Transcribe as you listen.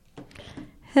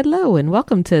Hello, and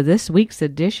welcome to this week's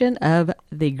edition of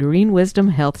the Green Wisdom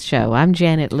Health Show. I'm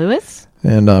Janet Lewis.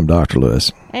 And I'm Dr.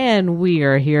 Lewis. And we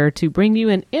are here to bring you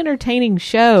an entertaining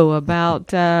show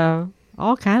about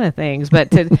all kind of things.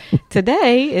 But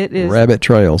today it is... Rabbit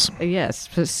trails. Yes,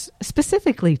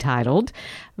 specifically titled,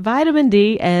 Vitamin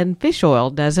D and Fish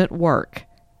Oil Doesn't Work,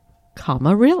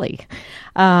 really.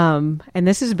 And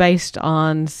this is based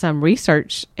on some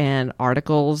research and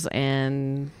articles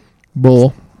and...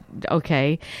 Bull.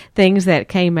 Okay, things that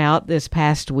came out this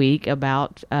past week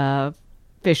about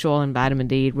fish oil and vitamin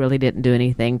D really didn't do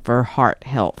anything for heart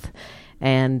health.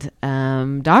 And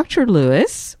Dr.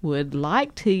 Lewis would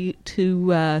like to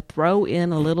throw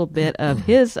in a little bit of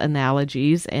his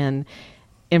analogies and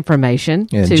information.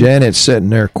 And Janet's sitting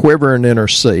there quivering in her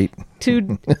seat.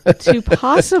 To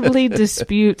possibly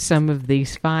dispute some of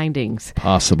these findings.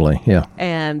 Possibly, yeah.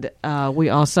 And we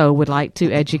also would like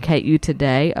to educate you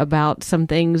today about some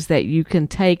things that you can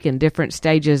take in different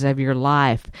stages of your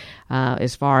life,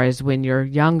 as far as when you're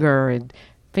younger and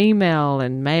female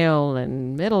and male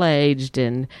and middle-aged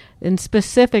and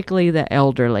specifically the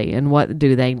elderly, and what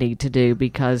do they need to do,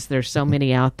 because there's so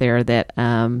many out there that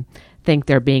think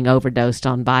they're being overdosed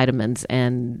on vitamins,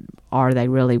 and are they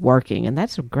really working? And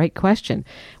that's a great question,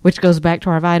 which goes back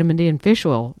to our vitamin D and fish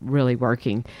oil really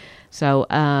working. So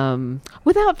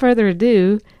without further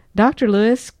ado, Dr.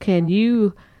 Lewis, can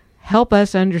you help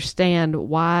us understand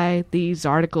why these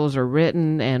articles are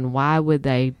written, and why would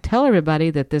they tell everybody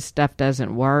that this stuff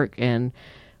doesn't work, and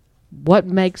what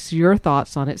makes your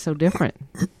thoughts on it so different?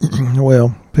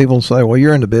 Well, people say, well,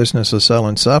 you're in the business of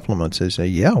selling supplements. They say,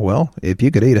 yeah, well, if you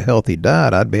could eat a healthy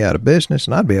diet, I'd be out of business,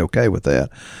 and I'd be okay with that.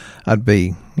 I'd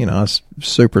be,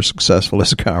 super successful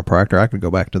as a chiropractor. I could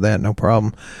go back to that, no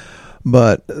problem.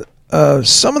 But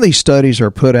some of these studies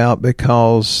are put out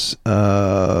because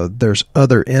there's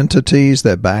other entities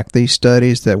that back these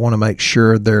studies that want to make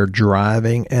sure they're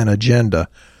driving an agenda.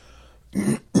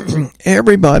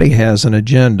 Everybody has an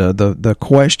agenda. The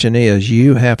question is,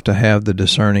 you have to have the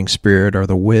discerning spirit or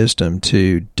the wisdom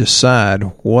to decide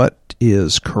what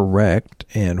is correct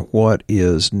and what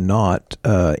is not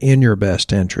in your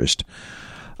best interest.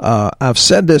 I've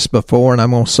said this before, and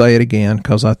I'm going to say it again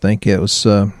because I think it's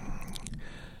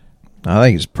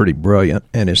pretty brilliant,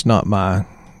 and it's not my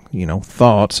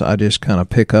thoughts. I just kind of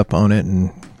pick up on it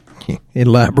and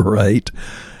elaborate.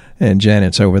 And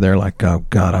Janet's over there like, oh,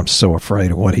 God, I'm so afraid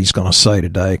of what he's going to say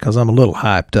today, because I'm a little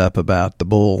hyped up about the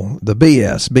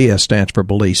BS. BS stands for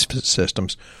belief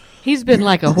systems. He's been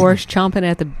like a horse chomping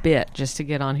at the bit just to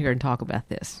get on here and talk about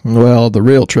this. Well, the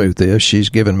real truth is she's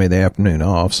giving me the afternoon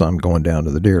off, so I'm going down to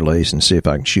the deer lease and see if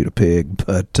I can shoot a pig.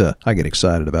 But I get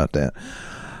excited about that.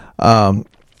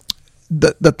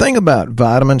 The thing about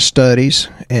vitamin studies...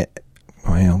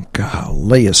 Well,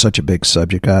 golly, it's such a big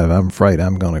subject. I'm afraid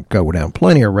I'm going to go down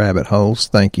plenty of rabbit holes.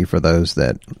 Thank you for those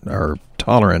that are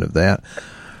tolerant of that.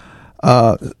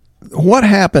 What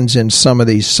happens in some of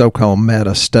these so-called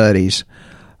meta-studies,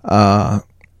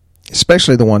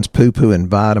 especially the ones poo-pooing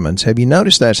vitamins, have you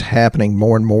noticed that's happening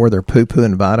more and more? They're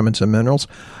poo-pooing vitamins and minerals.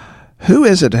 Who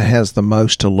is it that has the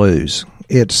most to lose?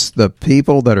 It's the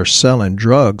people that are selling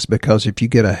drugs, because if you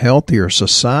get a healthier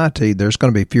society, there's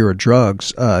going to be fewer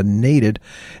drugs needed.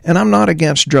 And I'm not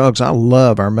against drugs. I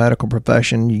love our medical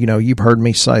profession. You've heard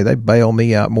me say they bail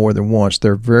me out more than once.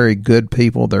 They're very good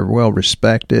people. They're well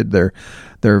respected. They're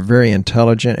very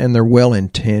intelligent, and they're well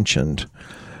intentioned.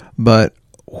 But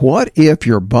what if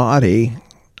your body,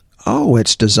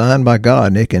 it's designed by God,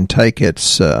 and it can take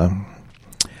its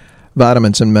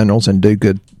vitamins and minerals and do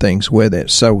good things with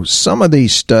it. So some of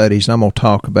these studies I'm going to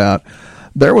talk about,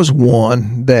 there was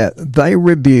one that they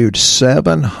reviewed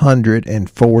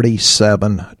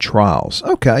 747 trials.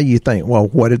 Okay, you think, well,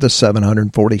 what did the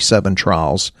 747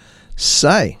 trials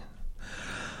say?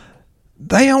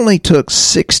 They only took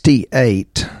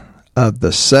 68 of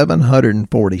the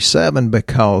 747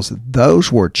 because those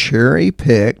were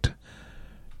cherry-picked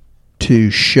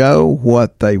to show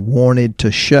what they wanted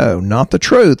to show. Not the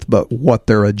truth, but what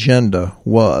their agenda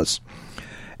was.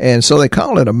 And so they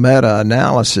call it a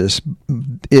meta-analysis.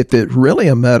 If it's really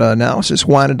a meta-analysis,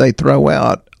 why did they throw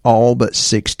out all but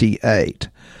 68?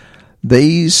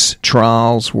 These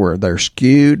trials were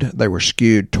skewed. They were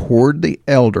skewed toward the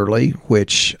elderly,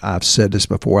 which I've said this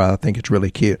before. I think it's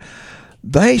really cute.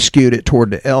 They skewed it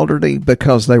toward the elderly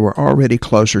because they were already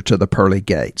closer to the pearly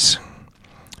gates.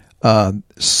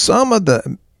 Some of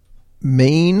the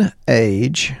mean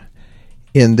age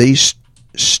in these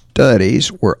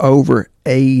studies were over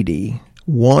 80.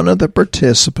 One of the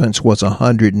participants was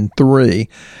 103,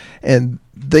 and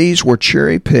these were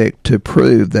cherry-picked to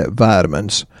prove that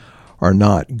vitamins are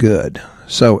not good.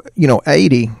 So,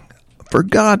 80, for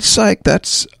God's sake,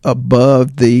 that's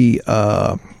above the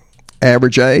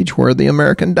average age where the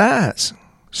American dies.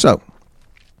 So,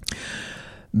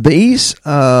 these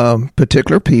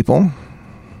particular people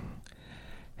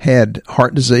had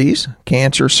heart disease,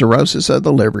 cancer, cirrhosis of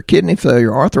the liver, kidney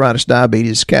failure, arthritis,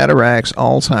 diabetes, cataracts,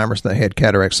 Alzheimer's. They had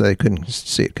cataracts, so they couldn't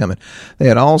see it coming. They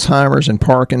had Alzheimer's and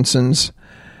Parkinson's.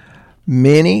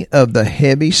 Many of the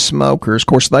heavy smokers, of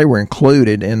course, they were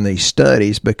included in these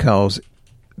studies because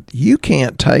you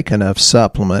can't take enough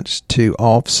supplements to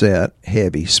offset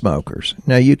heavy smokers.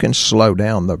 Now, you can slow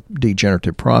down the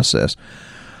degenerative process.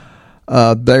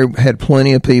 They had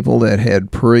plenty of people that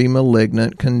had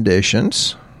pre-malignant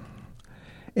conditions,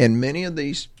 and many of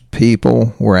these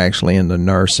people were actually in the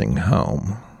nursing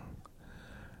home.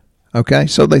 Okay,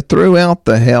 so they threw out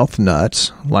the health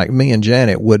nuts, like me and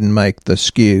Janet wouldn't make the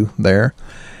skew there,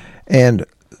 and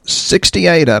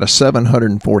 68 out of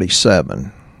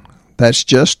 747. That's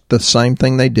just the same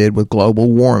thing they did with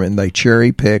global warming. They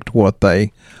cherry-picked what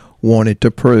they wanted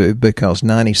to prove because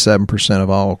 97% of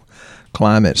all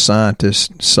climate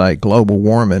scientists say global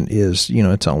warming is,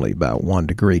 it's only about 1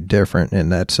 degree different, and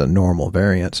that's a normal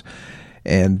variance.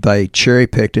 And they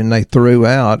cherry-picked and they threw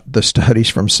out the studies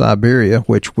from Siberia,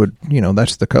 which would,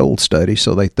 that's the cold study,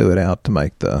 so they threw it out to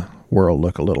make the world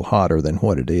look a little hotter than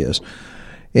what it is.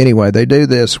 Anyway, they do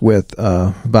this with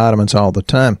vitamins all the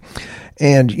time.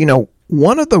 And,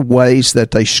 one of the ways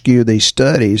that they skew these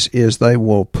studies is they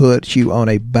will put you on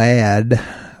a bad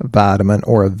vitamin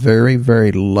or a very,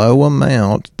 very low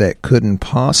amount that couldn't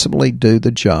possibly do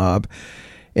the job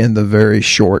in the very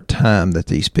short time that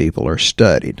these people are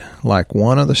studied. Like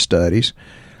one of the studies,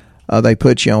 they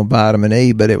put you on vitamin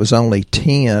E, but it was only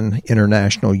 10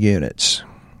 international units.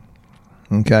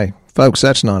 Okay, folks,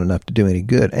 that's not enough to do any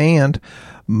good. And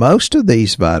most of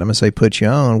these vitamins they put you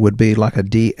on would be like a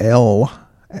DL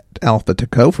alpha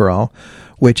tocopherol,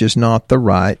 which is not the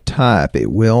right type. It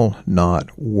will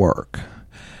not work.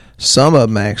 Some of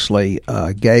them actually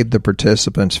gave the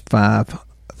participants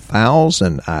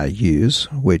 5,000 IUs,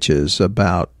 which is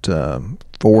about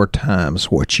 4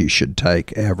 times what you should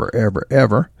take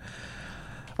ever.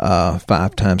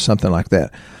 5 times, something like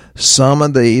that. Some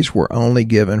of these were only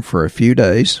given for a few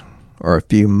days or a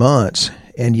few months,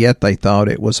 and yet they thought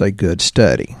it was a good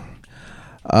study.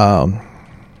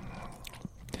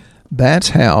 That's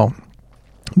how,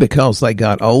 because they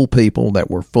got old people that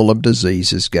were full of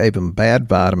diseases, gave them bad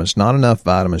vitamins, not enough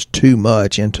vitamins, too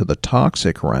much into the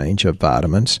toxic range of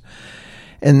vitamins,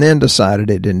 and then decided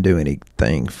it didn't do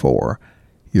anything for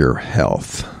your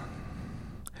health.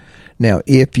 Now,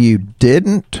 if you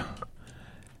didn't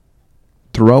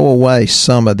throw away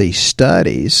some of these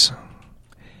studies,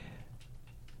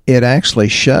 it actually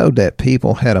showed that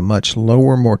people had a much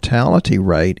lower mortality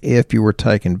rate if you were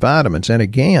taking vitamins. And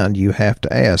again, you have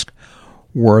to ask,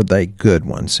 were they good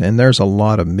ones? And there's a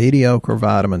lot of mediocre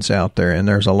vitamins out there, and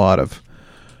there's a lot of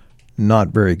not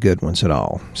very good ones at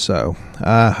all. So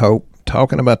I hope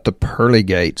talking about the pearly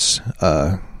gates,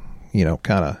 kind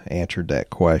of answered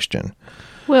that question.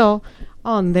 Well,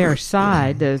 on their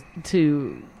side,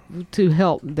 to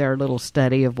help their little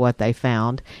study of what they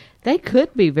found, they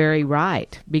could be very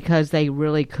right, because they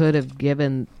really could have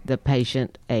given the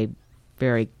patient a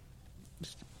very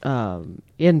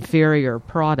inferior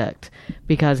product.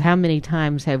 Because how many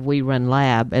times have we run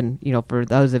lab? And, for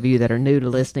those of you that are new to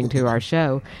listening to our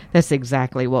show, that's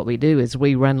exactly what we do, is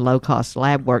we run low-cost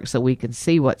lab work so we can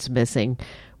see what's missing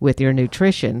with your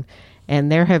nutrition.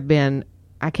 And there have been,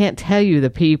 I can't tell you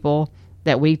the people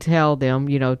that we tell them,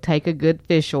 take a good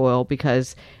fish oil,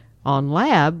 because on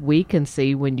lab, we can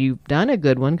see when you've done a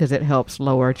good one, because it helps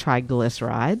lower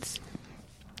triglycerides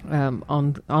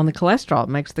on the cholesterol. It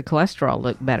makes the cholesterol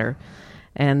look better.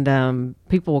 And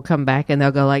people will come back and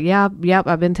they'll go like, yep,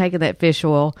 I've been taking that fish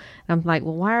oil. And I'm like,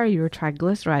 well, why are your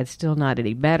triglycerides still not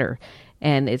any better?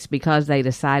 And it's because they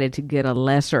decided to get a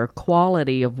lesser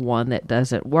quality of one that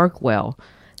doesn't work well.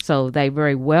 So they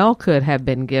very well could have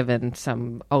been given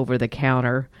some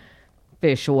over-the-counter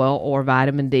fish oil or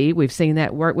vitamin D. We've seen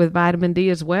that work with vitamin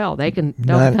D as well. They'll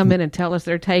come in and tell us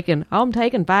I'm taking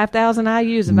 5,000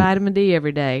 IUs of vitamin D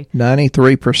every day.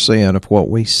 93% of what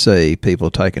we see,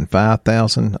 people taking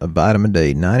 5,000 of vitamin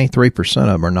D, 93% of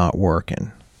them are not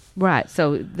working. Right.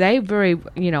 So they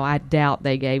I doubt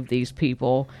they gave these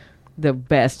people the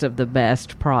best of the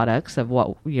best products of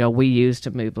what we use to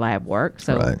move lab work.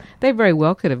 So right. They very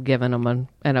well could have given them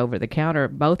an over-the-counter,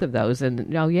 both of those, and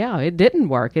it didn't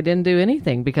work. It didn't do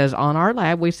anything, because on our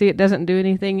lab we see it doesn't do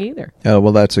anything either. Oh,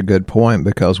 well, that's a good point,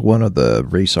 because one of the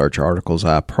research articles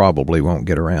I probably won't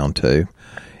get around to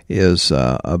is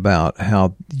about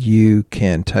how you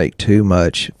can take too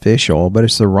much fish oil, but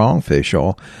it's the wrong fish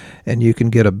oil, and you can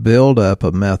get a buildup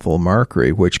of methyl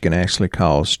mercury, which can actually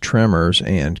cause tremors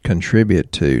and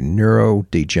contribute to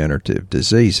neurodegenerative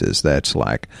diseases. That's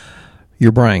like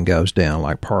your brain goes down,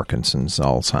 like Parkinson's,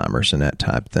 Alzheimer's, and that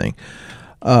type of thing.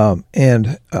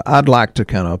 And I'd like to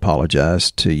kind of apologize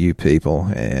to you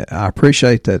people. I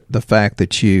appreciate that the fact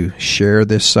that you share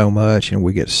this so much, and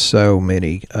we get so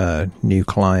many new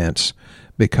clients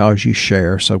because you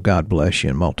share. So God bless you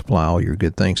and multiply all your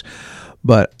good things.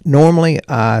 But normally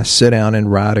I sit down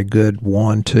and write a good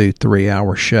 1, 2, 3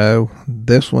 hour show.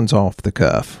 This one's off the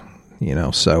cuff.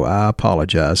 So I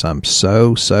apologize. I'm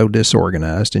so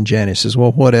disorganized. And Janet says,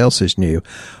 well, what else is new?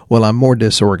 Well, I'm more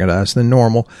disorganized than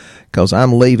normal because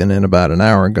I'm leaving in about an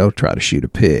hour and go try to shoot a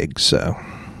pig. So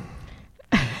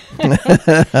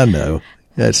I know.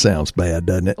 That sounds bad,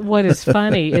 doesn't it? What is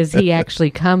funny is he actually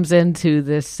comes into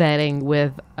this setting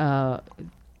with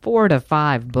 4 to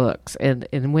 5 books,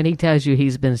 and when he tells you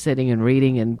he's been sitting and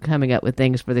reading and coming up with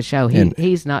things for the show,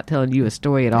 he's not telling you a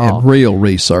story at all. And real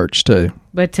research, too.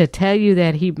 But to tell you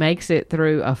that he makes it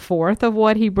through a fourth of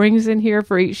what he brings in here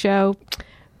for each show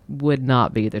would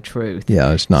not be the truth.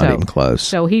 Yeah, it's not even close.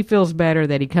 So he feels better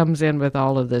that he comes in with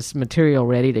all of this material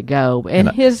ready to go,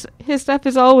 and his stuff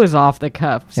is always off the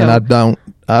cuff. So. And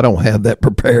I don't have that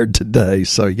prepared today,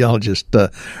 so y'all just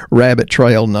rabbit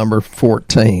trail number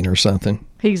 14 or something.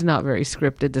 He's not very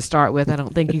scripted to start with. I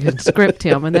don't think you can script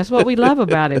him, and that's what we love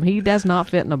about him. He does not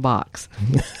fit in a box.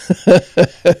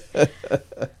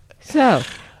 So.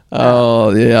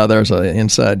 Oh, yeah, there's an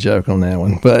inside joke on that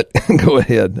one, but go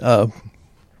ahead.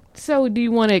 So do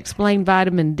you want to explain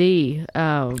vitamin D?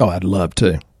 I'd love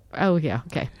to. Oh, yeah,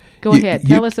 okay. Go ahead.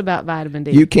 Tell us about vitamin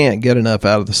D. You can't get enough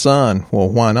out of the sun. Well,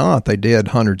 why not? They did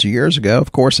hundreds of years ago.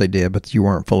 Of course they did, but you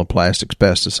weren't full of plastics,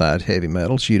 pesticides, heavy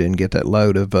metals. You didn't get that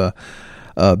load of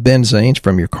benzene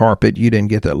from your carpet. You didn't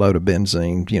get that load of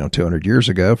benzene, 200 years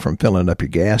ago from filling up your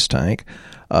gas tank.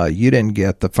 You didn't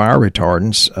get the fire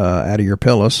retardants out of your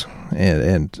pillows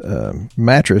and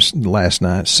mattress last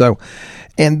night. So,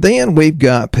 and then we've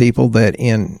got people that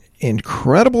in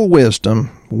incredible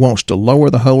wisdom wants to lower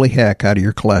the holy heck out of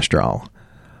your cholesterol.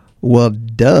 Well,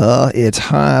 duh, it's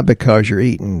high because you're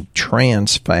eating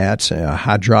trans fats,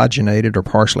 hydrogenated or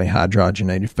partially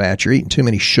hydrogenated fats. You're eating too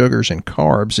many sugars and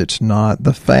carbs. It's not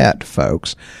the fat,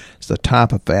 folks. It's the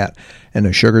type of fat and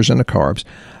the sugars and the carbs.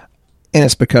 And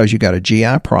it's because you've got a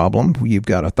GI problem, you've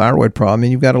got a thyroid problem,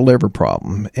 and you've got a liver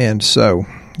problem. And so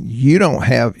you don't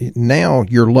have, now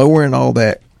you're lowering all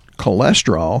that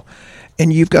cholesterol,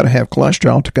 and you've got to have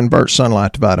cholesterol to convert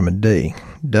sunlight to vitamin D.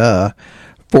 Duh.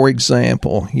 For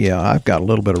example, I've got a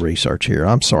little bit of research here.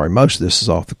 I'm sorry, most of this is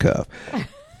off the cuff.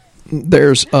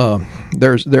 There's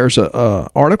a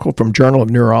article from Journal of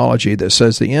Neurology that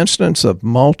says the incidence of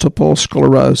multiple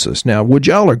sclerosis. Now, would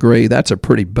y'all agree that's a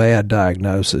pretty bad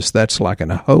diagnosis? That's like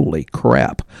a holy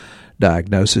crap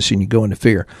diagnosis, and you go into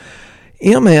fear.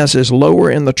 MS is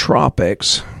lower in the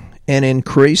tropics and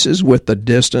increases with the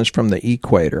distance from the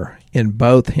equator in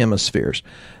both hemispheres.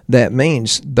 That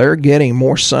means they're getting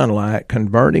more sunlight,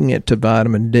 converting it to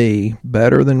vitamin D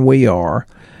better than we are.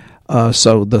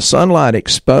 So the sunlight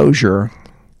exposure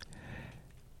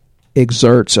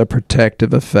exerts a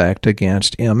protective effect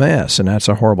against MS, and that's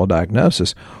a horrible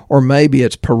diagnosis. Or maybe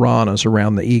it's piranhas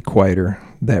around the equator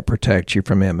that protect you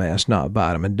from MS, not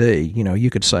vitamin D. You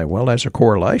could say, well, there's a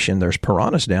correlation. There's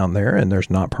piranhas down there, and there's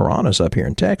not piranhas up here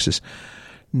in Texas.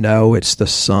 No, it's the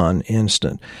sun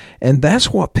instant. And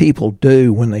that's what people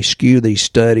do when they skew these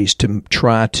studies to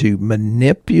try to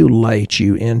manipulate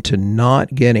you into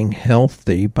not getting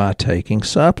healthy by taking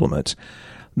supplements.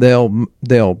 They'll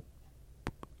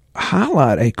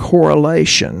highlight a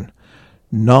correlation,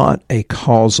 not a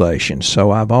causation.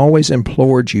 So I've always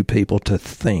implored you people to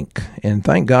think, and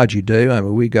thank God you do. I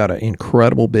mean, we've got an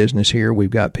incredible business here. We've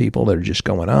got people that are just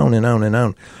going on and on and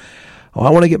on. Oh, I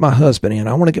want to get my husband in.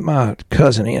 I want to get my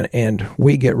cousin in. And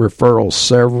we get referrals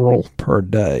several per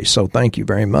day. So thank you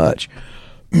very much.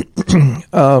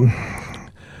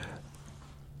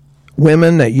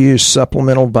 Women that use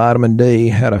supplemental vitamin D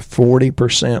had a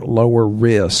 40% lower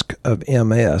risk of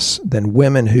MS than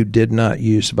women who did not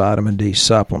use vitamin D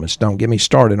supplements. Don't get me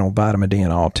started on vitamin D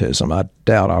and autism. I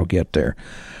doubt I'll get there.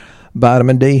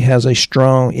 Vitamin D has a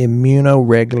strong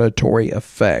immunoregulatory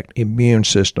effect, immune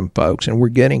system, folks. And we're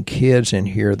getting kids in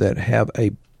here that have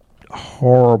a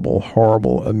horrible,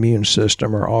 horrible immune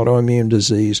system or autoimmune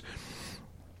disease.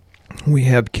 We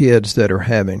have kids that are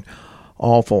having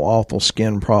awful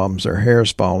skin problems. Their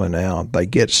hair's falling out. They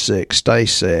get sick, stay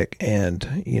sick, and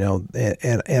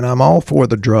and I'm all for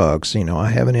the drugs. I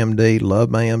have an MD,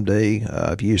 love my MD.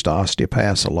 I've used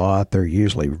osteopaths a lot. They're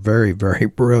usually very, very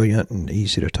brilliant and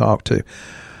easy to talk to.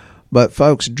 But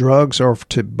folks, drugs are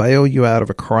to bail you out of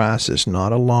a crisis,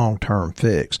 not a long-term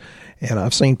fix. And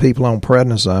I've seen people on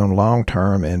prednisone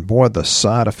long-term, and boy, the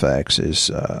side effects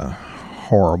is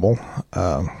horrible.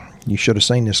 You should have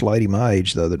seen this lady my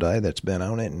age the other day that's been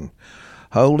on it, and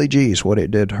holy geez, what it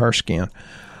did to her skin.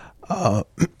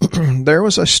 There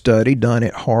was a study done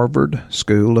at Harvard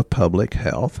School of Public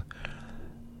Health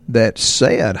that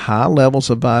said high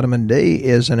levels of vitamin D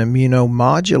is an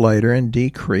immunomodulator and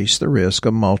decrease the risk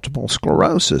of multiple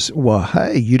sclerosis. Well,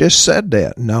 hey, you just said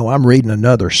that. No, I'm reading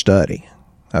another study.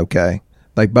 Okay?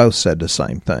 They both said the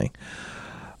same thing.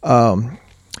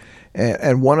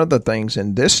 And one of the things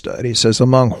in this study says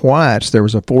among whites, there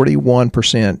was a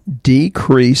 41%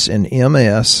 decrease in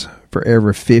MS for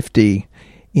every 50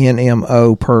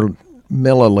 NMO per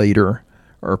milliliter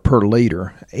or per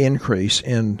liter increase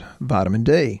in vitamin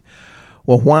D.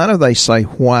 Well, why do they say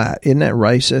white? Isn't that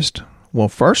racist? Well,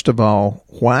 first of all,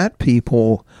 white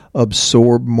people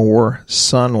absorb more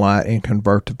sunlight and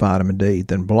convert to vitamin D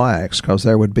than blacks, because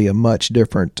there would be a much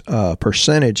different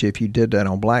percentage if you did that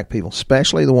on black people,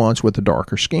 especially the ones with the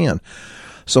darker skin.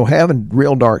 So having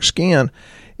real dark skin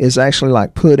is actually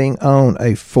like putting on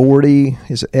a 40,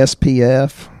 is it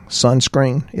SPF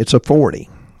sunscreen? It's a 40.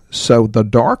 So the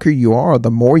darker you are,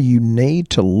 the more you need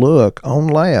to look on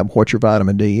lab what your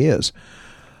vitamin D is.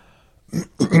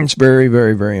 It's very,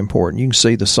 very, very important. You can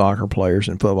see the soccer players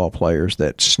and football players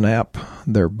that snap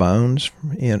their bones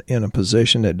in a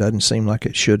position that doesn't seem like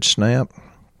it should snap.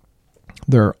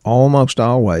 They're almost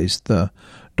always the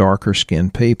darker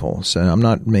skinned people. So I'm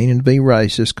not meaning to be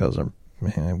racist, because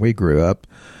we grew up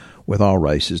with all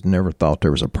races, never thought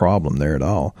there was a problem there at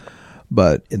all.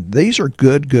 But these are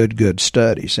good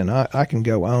studies, and I can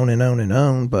go on and on and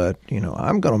on, but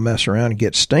I'm going to mess around and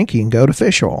get stinky and go to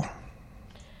fish oil.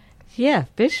 Yeah,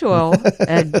 fish oil,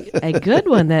 a good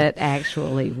one that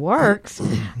actually works.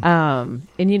 And,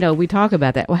 we talk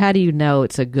about that. Well, how do you know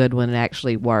it's a good one that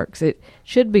actually works? It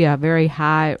should be a very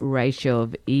high ratio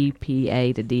of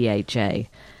EPA to DHA.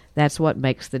 That's what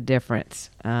makes the difference,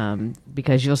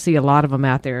 because you'll see a lot of them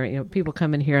out there. People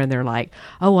come in here and they're like,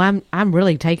 "Oh, I'm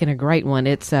really taking a great one.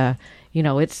 It's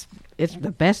it's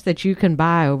the best that you can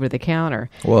buy over the counter."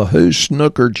 Well, who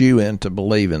snookered you into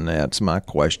believing that's my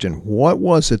question. What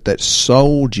was it that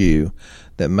sold you,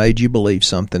 that made you believe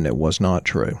something that was not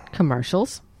true?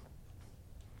 Commercials.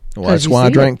 Well, that's why I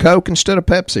drank Coke instead of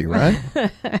Pepsi, right?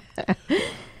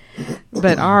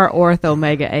 But our Ortho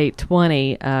Omega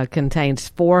 820 contains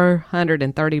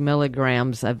 430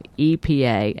 milligrams of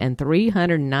EPA and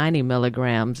 390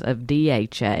 milligrams of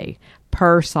DHA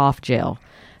per soft gel.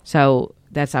 So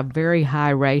that's a very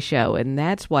high ratio, and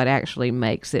that's what actually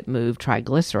makes it move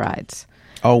triglycerides.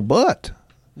 Oh, but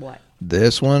what?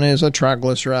 This one is a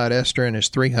triglyceride ester, and it's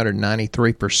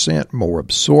 393% more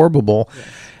absorbable. Yes.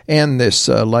 And this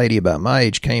lady about my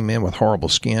age came in with horrible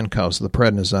skin because of the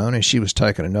prednisone, and she was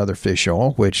taking another fish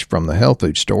oil, which from the health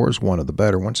food store is one of the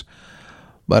better ones.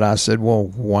 But I said, well,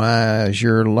 why is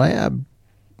your lab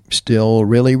still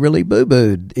really, really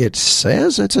boo-booed? It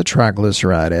says it's a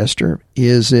triglyceride ester.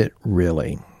 Is it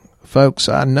really? Folks,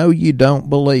 I know you don't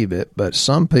believe it, but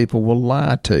some people will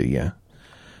lie to you.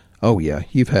 Oh, yeah,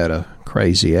 you've had a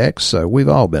crazy ex, so we've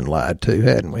all been lied to,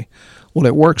 hadn't we? Well,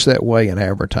 it works that way in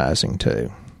advertising,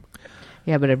 too.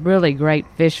 Yeah, but a really great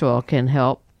fish oil can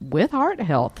help with heart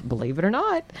health, believe it or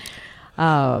not.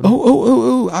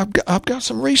 I've got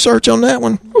some research on that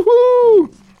one.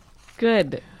 Woo-hoo!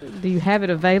 Good. Do you have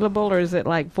it available, or is it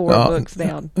like 4 books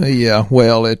down? Yeah,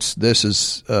 well, let's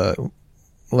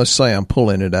say I'm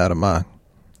pulling it out of my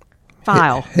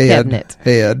file cabinet.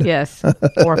 Yes,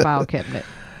 or file cabinet.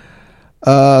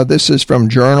 This is from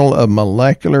Journal of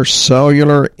Molecular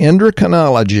Cellular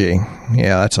Endocrinology.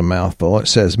 Yeah, that's a mouthful. It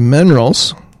says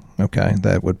minerals, okay,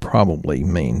 that would probably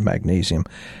mean magnesium,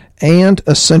 and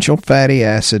essential fatty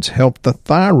acids help the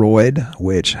thyroid,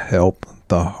 which help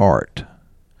the heart.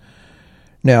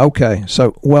 Now, okay,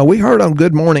 so, we heard on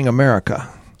Good Morning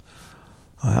America.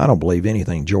 I don't believe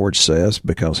anything George says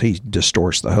because he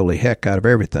distorts the holy heck out of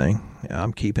everything.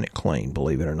 I'm keeping it clean,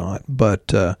 believe it or not.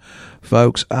 But,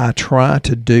 folks, I try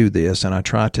to do this, and I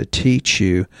try to teach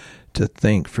you to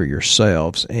think for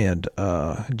yourselves. And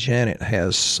Janet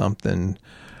has something,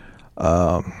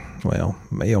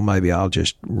 maybe I'll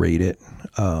just read it,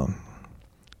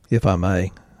 if I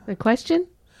may. A question?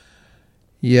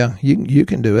 Yeah, you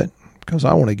can do it, because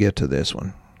I want to get to this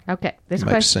one. Okay. It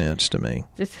makes sense to me.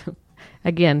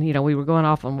 again, we were going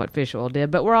off on what fish oil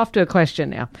did, but we're off to a question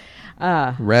now.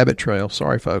 Rabbit trail.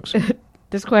 Sorry, folks.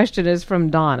 This question is from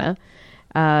Donna.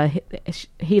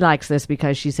 He likes this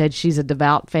because she said she's a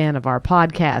devout fan of our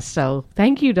podcast. So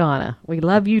thank you, Donna. We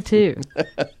love you too.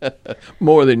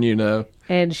 More than you know.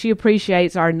 And she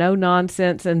appreciates our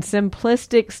no-nonsense and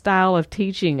simplistic style of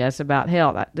teaching us about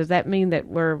health. Does that mean that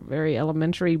we're very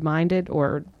elementary-minded,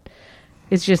 or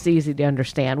it's just easy to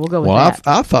understand? We'll go with that.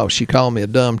 I thought she called me a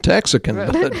dumb Texican,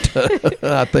 but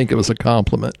I think it was a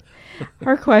compliment.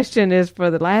 Her question is, for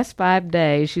the last 5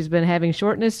 days, she's been having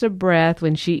shortness of breath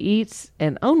when she eats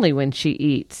and only when she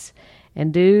eats.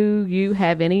 And do you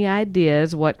have any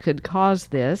ideas what could cause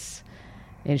this?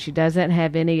 And she doesn't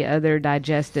have any other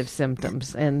digestive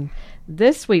symptoms. And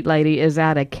this sweet lady is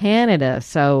out of Canada,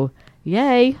 so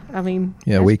yay! I mean,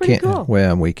 yeah, that's we pretty can't. cool.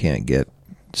 Well, we can't get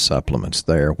supplements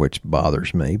there, which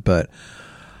bothers me. But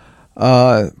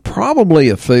probably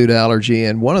a food allergy.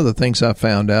 And one of the things I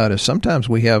found out is sometimes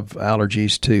we have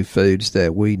allergies to foods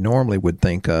that we normally would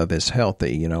think of as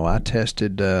healthy. I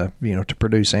tested, to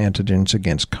produce antigens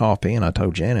against coffee, and I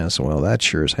told Janet, I said, well, that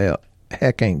sure as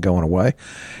heck ain't going away.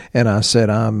 And I said,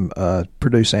 I'm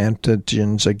produce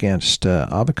antigens against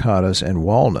avocados and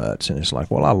walnuts. And it's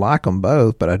like, well, I like them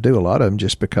both, but I do a lot of them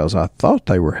just because I thought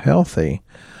they were healthy.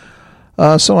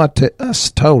 So I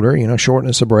told her,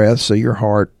 shortness of breath, see your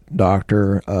heart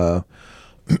doctor.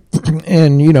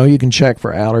 And, you can check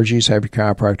for allergies, have your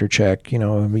chiropractor check.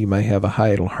 You may have a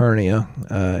hiatal hernia.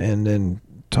 And then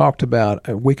talked about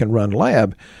we can run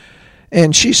lab.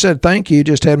 And she said, thank you,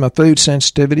 just had my food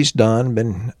sensitivities done,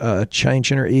 been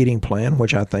changing her eating plan,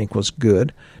 which I think was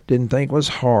good. Didn't think was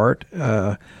hard.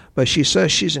 But she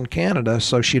says she's in Canada,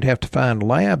 so she'd have to find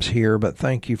labs here, but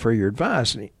thank you for your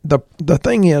advice. The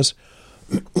thing is,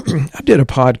 I did a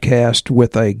podcast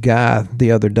with a guy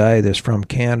the other day that's from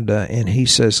Canada, and he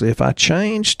says if I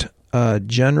changed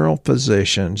general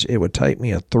physicians, it would take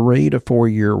me a 3 to 4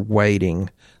 year waiting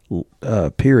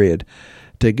period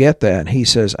to get that. He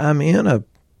says, I'm in a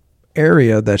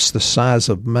area that's the size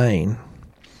of Maine.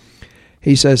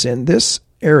 He says, in this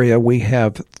area we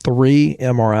have 3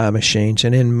 MRI machines,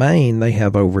 and in Maine they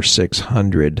have over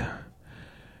 600.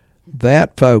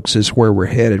 That, folks, is where we're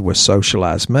headed with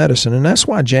socialized medicine, and that's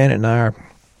why Janet and I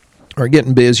are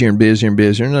getting busier and busier and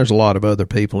busier, and there's a lot of other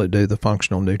people that do the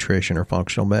functional nutrition or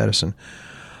functional medicine.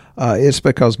 It's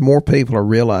because more people are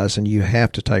realizing you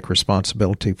have to take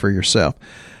responsibility for yourself.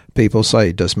 People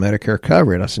say, does Medicare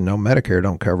cover it? I said, no, Medicare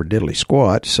don't cover diddly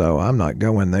squat, so I'm not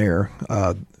going there.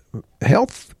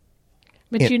 Health.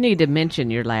 But you need to mention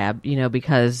your lab,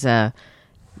 because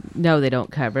no, they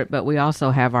don't cover it, but we also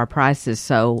have our prices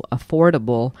so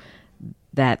affordable.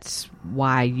 That's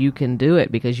why you can do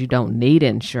it, because you don't need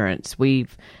insurance.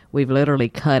 We've literally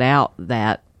cut out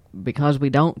that because we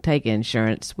don't take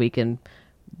insurance. We can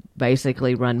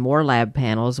basically run more lab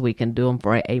panels. We can do them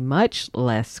for a much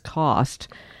less cost.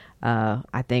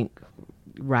 I think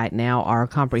right now our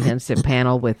comprehensive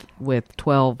panel with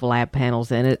 12 lab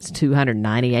panels in it's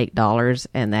 $298,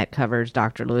 and that covers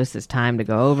Dr. Lewis's time to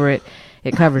go over it.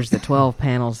 It covers the 12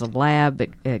 panels of lab.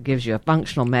 It gives you a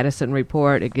functional medicine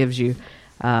report. It gives you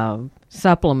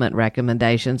supplement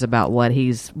recommendations about what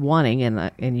he's wanting,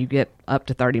 and you get up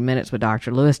to 30 minutes with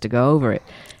Dr. Lewis to go over it.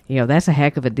 That's a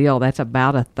heck of a deal. That's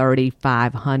about a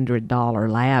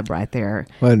 $3,500 lab right there.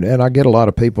 And I get a lot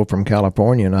of people from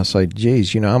California, and I say,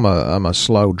 geez, I'm a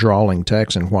slow, drawling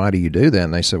Texan. Why do you do that?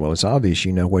 And they say, well, it's obvious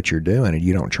you know what you're doing, and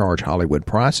you don't charge Hollywood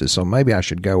prices, so maybe I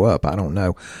should go up. I don't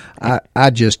know.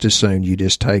 I just assume you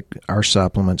just take our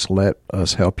supplements, let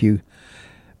us help you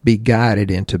be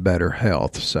guided into better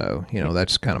health. So,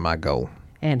 that's kind of my goal.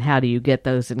 And how do you get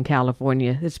those in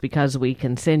California? It's because we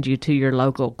can send you to your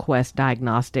local Quest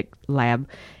Diagnostic Lab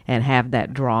and have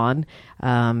that drawn.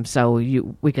 So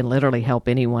we can literally help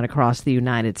anyone across the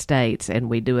United States, and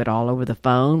we do it all over the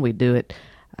phone. We do it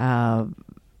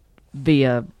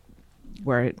via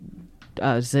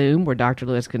Zoom, where Dr.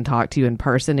 Lewis can talk to you in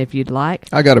person if you'd like.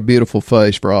 I got a beautiful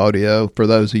face for audio. For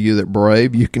those of you that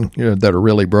brave, you can that are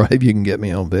really brave, you can get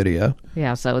me on video.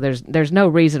 Yeah, so there's no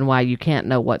reason why you can't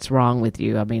know what's wrong with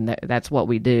you. I mean, that's what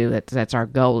we do. That's our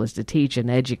goal, is to teach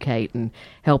and educate and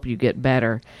help you get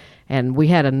better. And we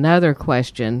had another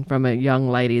question from a young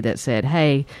lady that said,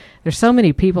 hey, there's so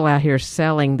many people out here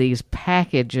selling these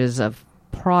packages of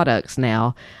products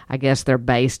now. I guess they're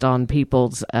based on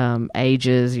people's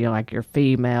ages, like you're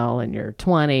female and you're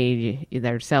 20.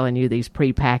 They're selling you these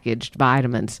prepackaged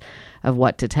vitamins of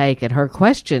what to take. And her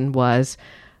question was,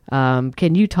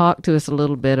 can you talk to us a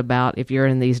little bit about, if you're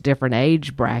in these different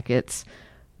age brackets,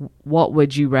 what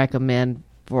would you recommend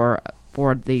for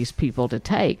for these people to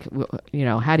take?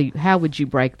 How would you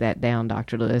break that down,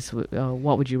 Dr. Lewis?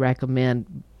 What would you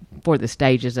recommend for the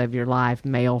stages of your life,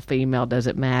 male, female, does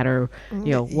it matter?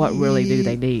 What really do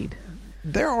they need?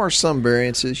 There are some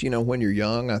variances. When you're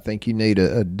young, I think you need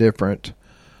a different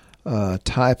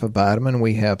type of vitamin.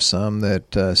 We have some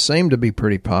that seem to be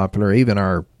pretty popular. Even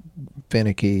our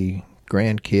finicky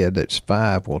grandkid that's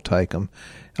 5 will take them.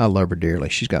 I love her dearly.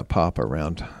 She's got Papa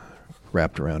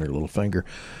wrapped around her little finger.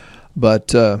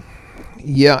 But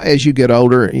as you get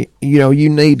older, you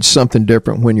need something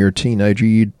different when you're a teenager.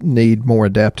 You need more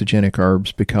adaptogenic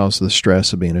herbs because of the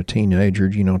stress of being a teenager,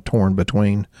 torn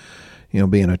between,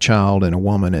 being a child and a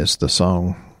woman, as the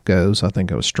song goes. I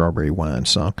think it was Strawberry Wine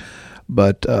song.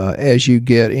 But as you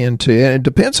get into it, it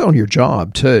depends on your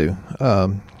job, too.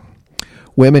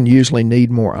 Women usually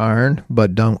need more iron,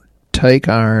 but don't take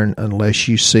iron unless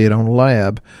you see it on a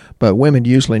lab. But women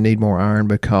usually need more iron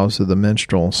because of the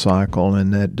menstrual cycle,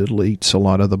 and that deletes a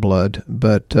lot of the blood.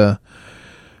 But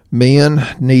men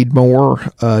need more,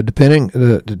 depending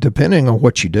on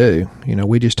what you do.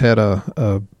 We just had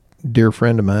a dear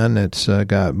friend of mine that's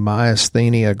got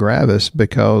myasthenia gravis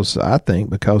because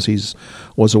he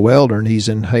was a welder and he's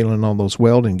inhaling all those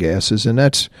welding gases. And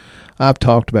I've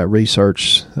talked about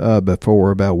research before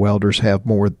about welders have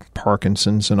more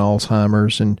Parkinson's and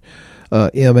Alzheimer's and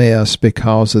MS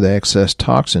because of the excess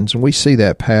toxins. And we see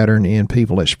that pattern in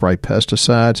people that spray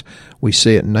pesticides. We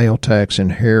see it in nail techs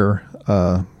and hair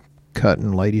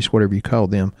cutting ladies, whatever you call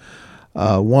them.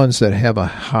 Ones that have a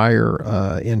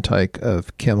higher intake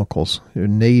of chemicals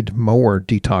need more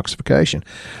detoxification.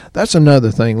 That's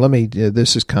another thing.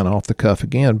 This is kind of off the cuff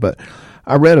again, but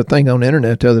I read a thing on the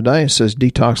internet the other day. It says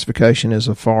detoxification is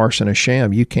a farce and a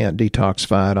sham. You can't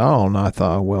detoxify at all. And I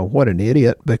thought, well, what an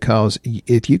idiot, because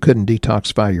if you couldn't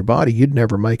detoxify your body, you'd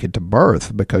never make it to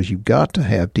birth, because you've got to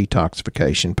have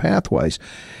detoxification pathways.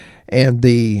 And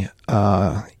the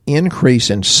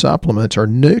increase in supplements or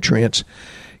nutrients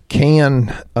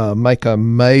can make a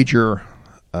major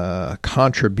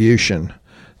contribution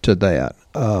to that.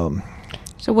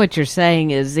 So what you're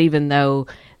saying is, even though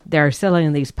they're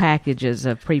selling these packages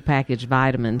of prepackaged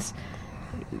vitamins,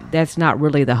 that's not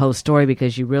really the whole story,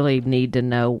 because you really need to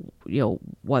know,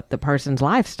 what the person's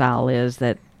lifestyle is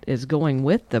that is going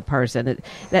with the person.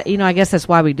 I guess that's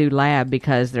why we do lab,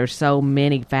 because there's so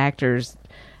many factors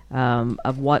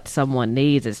of what someone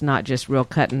needs. It's not just real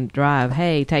cut and dry of,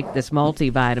 hey, take this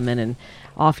multivitamin and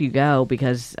off you go,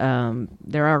 because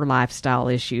there are lifestyle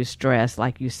issues, stress,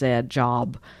 like you said,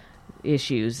 job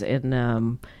issues,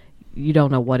 and you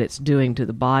don't know what it's doing to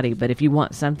the body. But if you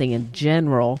want something in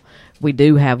general, we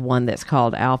do have one that's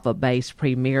called Alpha Base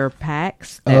Premier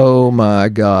Packs. Oh my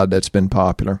God, that's been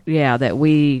popular. Yeah, that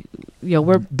we're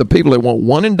the people that want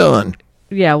one and done.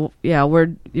 Yeah,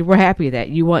 we're happy that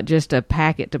you want just a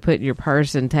packet to put in your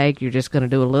purse and take. You're just going to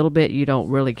do a little bit. You don't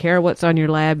really care what's on your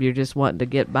lab. You're just wanting to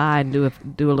get by and do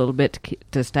a little bit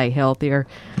to stay healthier.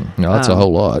 No, that's a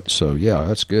whole lot. So yeah,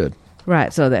 that's good.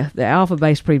 Right. So the Alpha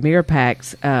Base Premier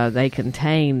Packs, they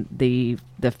contain the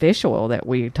fish oil that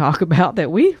we talk about,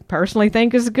 that we personally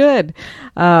think is good.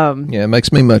 It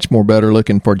makes me much more better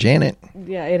looking for Janet.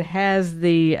 Yeah, it has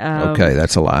the. Okay,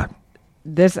 that's a lie.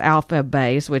 This Alpha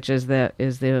Base, which is the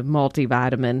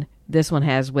multivitamin, this one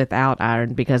has without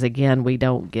iron, because again, we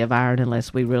don't give iron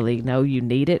unless we really know you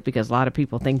need it, because a lot of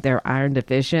people think they're iron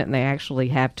deficient and they actually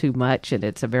have too much, and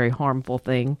it's a very harmful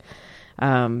thing.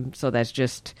 So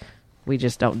we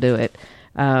just don't do it.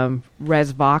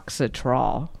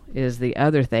 Resveratrol is the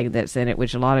other thing that's in it,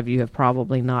 which a lot of you have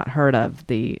probably not heard of,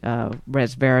 the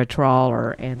resveratrol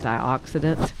or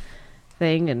antioxidant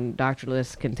thing, and Dr.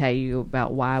 Lewis can tell you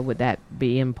about why would that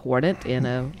be important in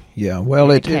a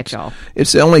catch-all.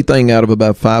 It's the only thing out of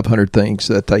about 500 things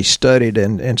that they studied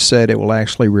and said it will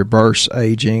actually reverse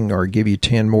aging or give you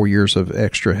 10 more years of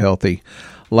extra healthy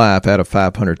life out of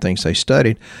 500 things they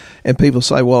studied. And people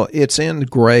say, well, it's in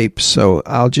grapes, so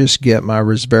I'll just get my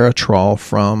resveratrol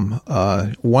from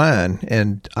wine.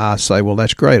 And I say, well,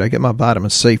 that's great. I get my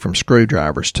vitamin C from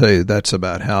screwdrivers too. That's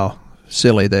about how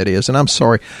silly that is. And I'm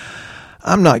sorry,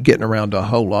 I'm not getting around to a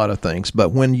whole lot of things, but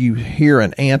when you hear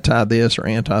an anti-this or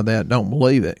anti-that, don't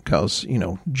believe it, because,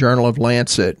 Journal of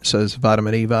Lancet says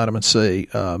vitamin E, vitamin C,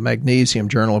 magnesium,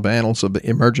 Journal of Annals of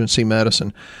Emergency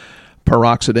Medicine,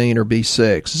 Paroxidine or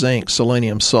B6, zinc,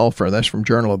 selenium, sulfur. That's from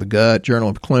Journal of the Gut, Journal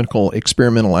of Clinical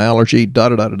Experimental Allergy,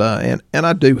 And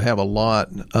I do have a lot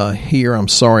here. I'm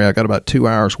sorry, I got about 2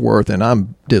 hours worth, and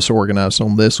I'm disorganized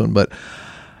on this one, but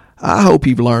I hope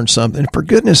you've learned something. For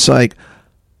goodness sake,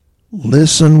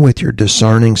 Listen with your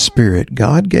discerning spirit.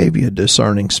 God gave you a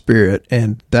discerning spirit,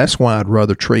 and that's why I'd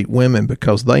rather treat women,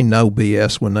 because they know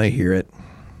BS when they hear it.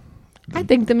 I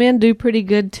think the men do pretty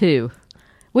good too.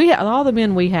 All the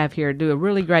men we have here do a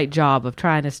really great job of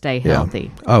trying to stay healthy.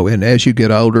 Yeah. Oh, and as you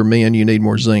get older, men, you need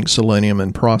more zinc, selenium,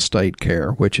 and prostate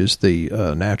care, which is the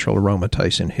natural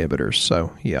aromatase inhibitors.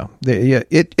 So,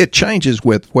 it changes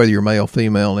with whether you're male,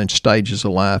 female, and stages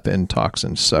of life and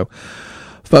toxins. So,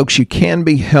 folks, you can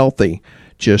be healthy.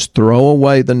 Just throw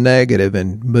away the negative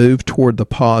and move toward the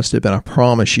positive, and I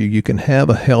promise you, you can have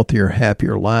a healthier,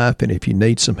 happier life. And if you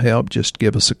need some help, just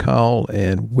give us a call,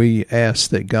 and we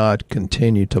ask that God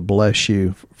continue to bless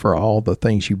you for all the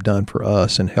things you've done for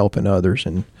us and helping others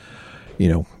and,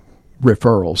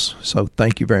 referrals. So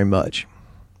thank you very much.